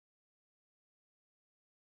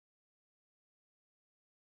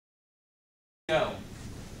Go.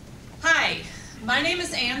 Hi, my name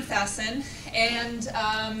is Thessen, and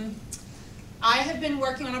I have been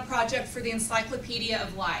working on a project for the Encyclopedia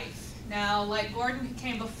of Life. Now, like Gordon who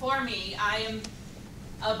came before me, I am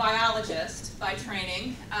a biologist by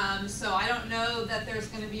training, so I don't know that there's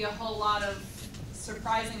going to be a whole lot of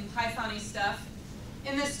surprising Python-y stuff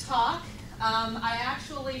in this talk. I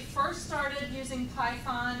actually first started using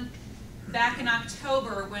Python back in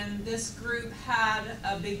October when this group had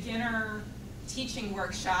a beginner teaching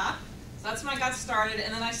workshop. So that's when I got started,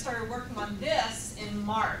 and then I started working on this in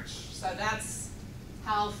March. So that's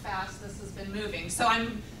how fast this has been moving. So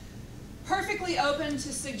I'm perfectly open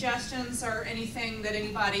to suggestions or anything that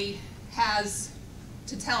anybody has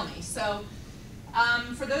to tell me. So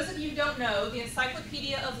for those of you who don't know, the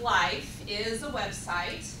Encyclopedia of Life is a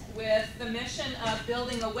website with the mission of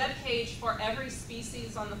building a web page for every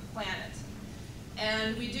species on the planet.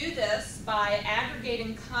 And we do this by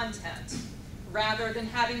aggregating content rather than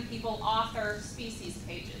having people author species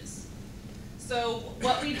pages. So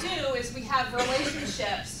what we do is we have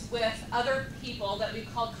relationships with other people that we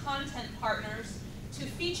call content partners to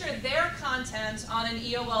feature their content on an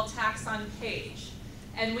EOL taxon page.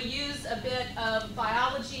 And we use a bit of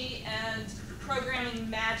biology and programming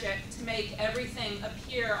magic to make everything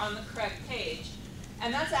appear on the correct page.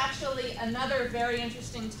 And that's actually another very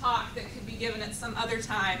interesting talk that could be given at some other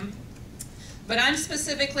time. But I'm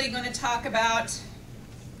specifically going to talk about,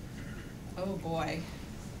 oh boy.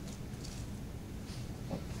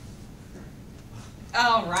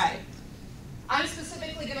 All right. I'm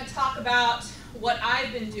specifically going to talk about what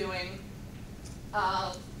I've been doing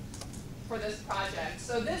for this project.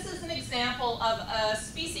 So this is an example of a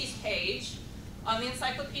species page on the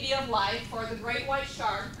Encyclopedia of Life for the great white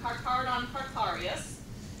shark, Carcharodon carcharias.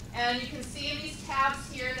 And you can see in these tabs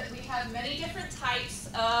here that we have many different types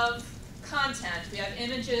of content. We have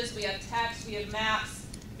images, we have text, we have maps,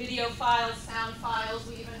 video files, sound files.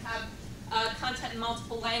 We even have content in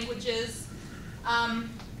multiple languages.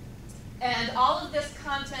 And all of this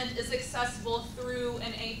content is accessible through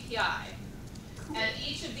an API. And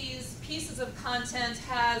each of these pieces of content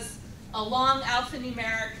has a long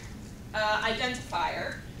alphanumeric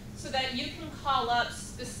identifier so that you can call up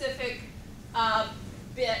specific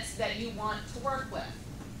bits that you want to work with.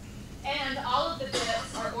 And all of the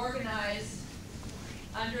bits are organized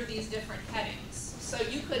under these different headings. So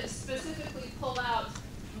you could specifically pull out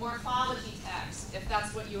morphology text if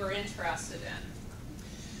that's what you are interested in.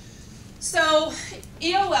 So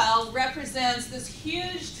EOL represents this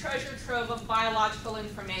huge treasure trove of biological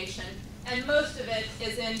information, and most of it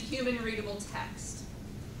is in human-readable text.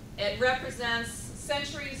 It represents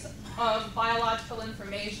centuries of biological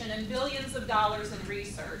information and billions of dollars in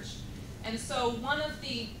research. And so one of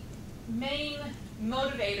the main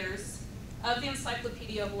motivators of the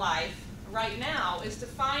Encyclopedia of Life right now is to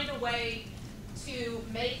find a way to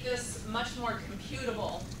make this much more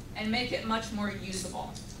computable and make it much more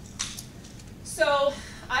usable. So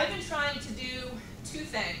I've been trying to do two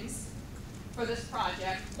things for this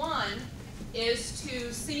project. One is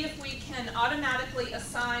to see if we can automatically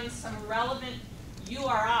assign some relevant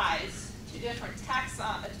URIs to different text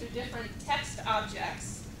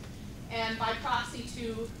objects, and by proxy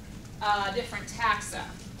to different taxa.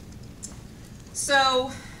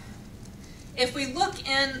 So if we look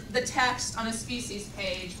in the text on a species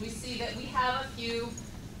page, we see that we have a few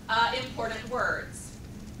important words.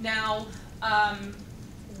 Now,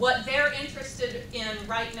 what they're interested in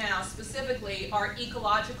right now specifically are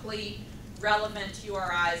ecologically relevant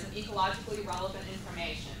URIs and ecologically relevant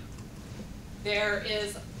information. There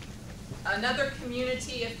is another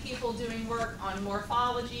community of people doing work on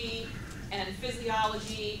morphology and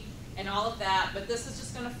physiology and all of that, but this is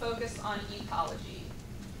just going to focus on ecology.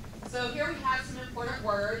 So here we have some important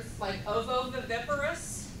words like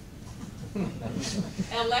ovoviviparous,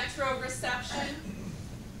 electroreception,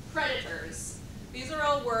 predators. These are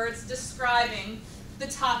all words describing the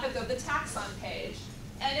topic of the taxon page.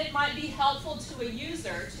 And it might be helpful to a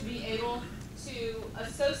user to be able to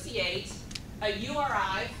associate a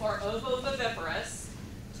URI for ovoviviparous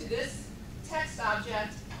to this text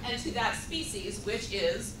object and to that species, which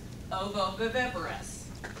is ovoviviparous.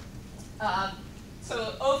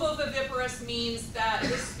 So ovoviviparous means that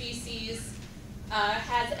this species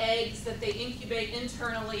has eggs that they incubate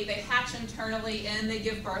internally, they hatch internally, and they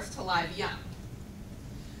give birth to live young.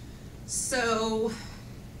 So,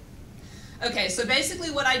 okay, so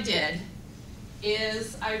basically what I did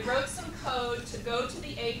is I wrote some code to go to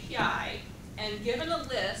the API, and given a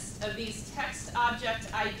list of these text object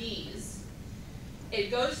IDs,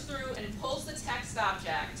 it goes through and pulls the text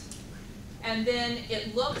object, and then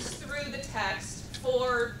it looks through the text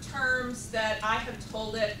for terms that I have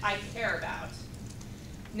told it I care about.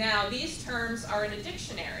 Now, these terms are in a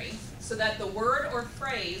dictionary, so that the word or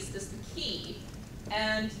phrase is the key,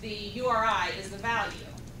 and the URI is the value.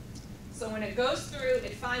 So when it goes through,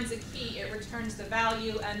 it finds a key, it returns the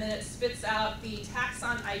value, and then it spits out the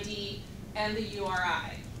taxon ID and the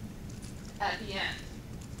URI at the end.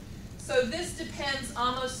 So this depends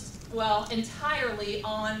almost, well, entirely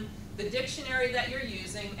on the dictionary that you're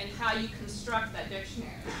using and how you construct that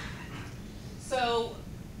dictionary. So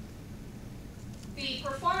the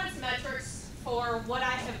performance metrics for what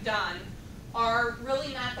I have done are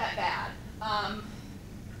really not that bad.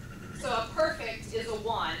 So a perfect is a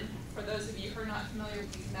 1, for those of you who are not familiar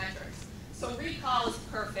with these metrics. So recall is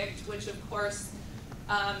perfect, which of course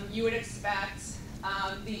you would expect.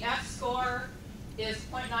 The F-score is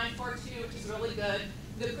 0.942, which is really good.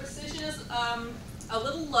 The precision is a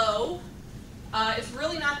little low. It's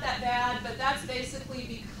really not that bad, but that's basically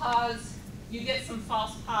because you get some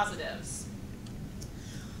false positives.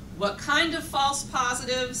 What kind of false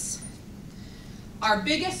positives? Our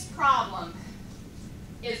biggest problem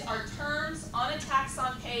is our terms on a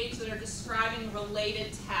taxon page that are describing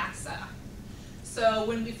related taxa.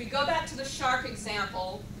 So if we go back to the shark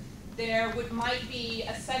example, there might be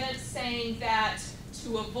a sentence saying that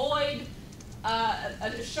to avoid,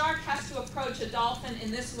 a shark has to approach a dolphin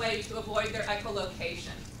in this way to avoid their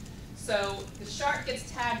echolocation. So the shark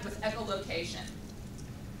gets tagged with echolocation.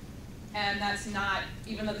 And that's not,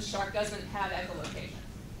 even though the shark doesn't have echolocation.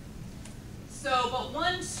 So, but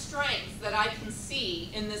one strength that I can see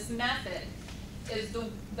in this method is the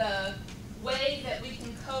way that we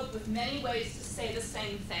can cope with many ways to say the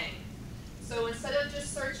same thing. So instead of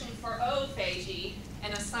just searching for ophagy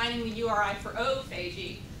and assigning the URI for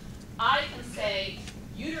ophagy, I can say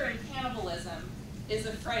uterine cannibalism is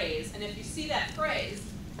a phrase, and if you see that phrase,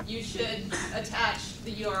 you should attach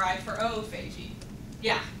the URI for ophagy.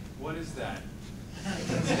 Yeah? What is that?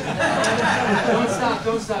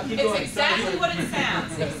 Don't stop, keep going. It's exactly what it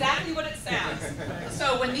sounds, exactly what it sounds.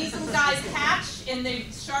 So when these little guys hatch in the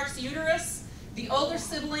shark's uterus, the older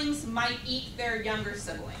siblings might eat their younger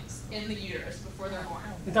siblings in the uterus before they're born.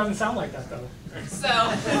 It doesn't sound like that, though.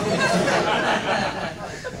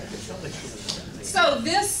 So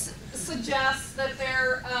this suggests that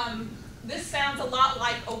this sounds a lot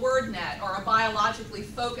like a word net or a biologically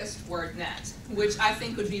focused word net, which I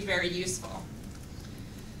think would be very useful.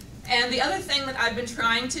 And the other thing that I've been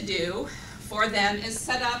trying to do for them is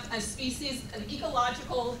set up an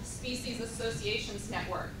ecological species associations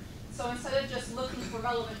network. So instead of just looking for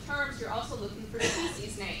relevant terms, you're also looking for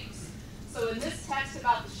species names. So in this text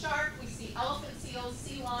about the shark, we see elephant seals,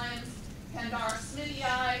 sea lions, Pandarus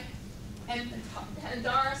smithii, and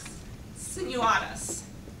Pandarus sinuatus.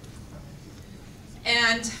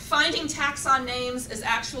 And finding taxon names is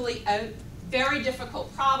actually a very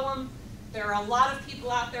difficult problem. There are a lot of people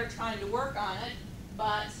out there trying to work on it,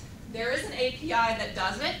 but there is an API that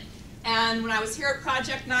does it. And when I was here at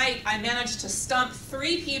Project Night, I managed to stump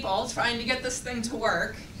 3 people trying to get this thing to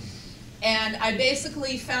work. And I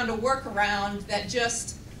basically found a workaround that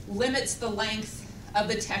just limits the length of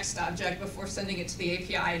the text object before sending it to the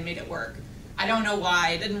API and made it work. I don't know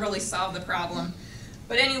why, it didn't really solve the problem.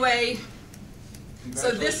 But anyway,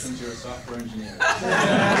 so this... Congratulations, you're a software engineer.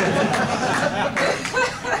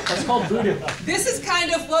 That's called voodoo. This is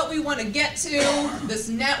kind of what we want to get to, this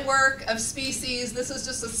network of species. This is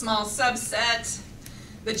just a small subset.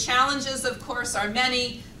 The challenges, of course, are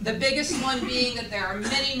many. The biggest one being that there are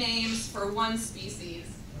many names for one species.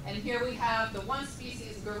 And here we have the one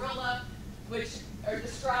species, gorilla, which are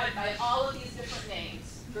described by all of these different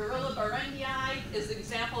names. Gorilla barengii is an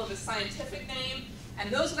example of a scientific name. And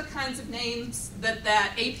those are the kinds of names that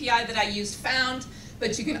that API that I used found.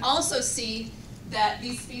 But you can also see that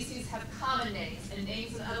these species have common names and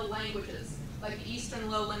names in other languages, like the eastern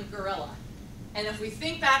lowland gorilla. And if we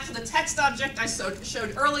think back to the text object I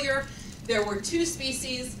showed earlier, there were 2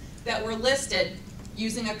 species that were listed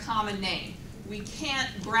using a common name. We can't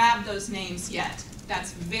grab those names yet.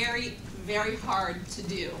 That's very, very hard to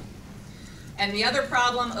do. And the other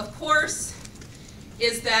problem, of course,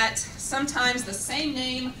 is that sometimes the same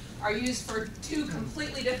name are used for 2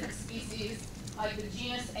 completely different species, like the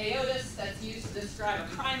genus Aotus that's used to describe a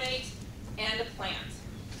primate and a plant.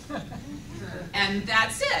 And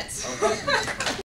that's it.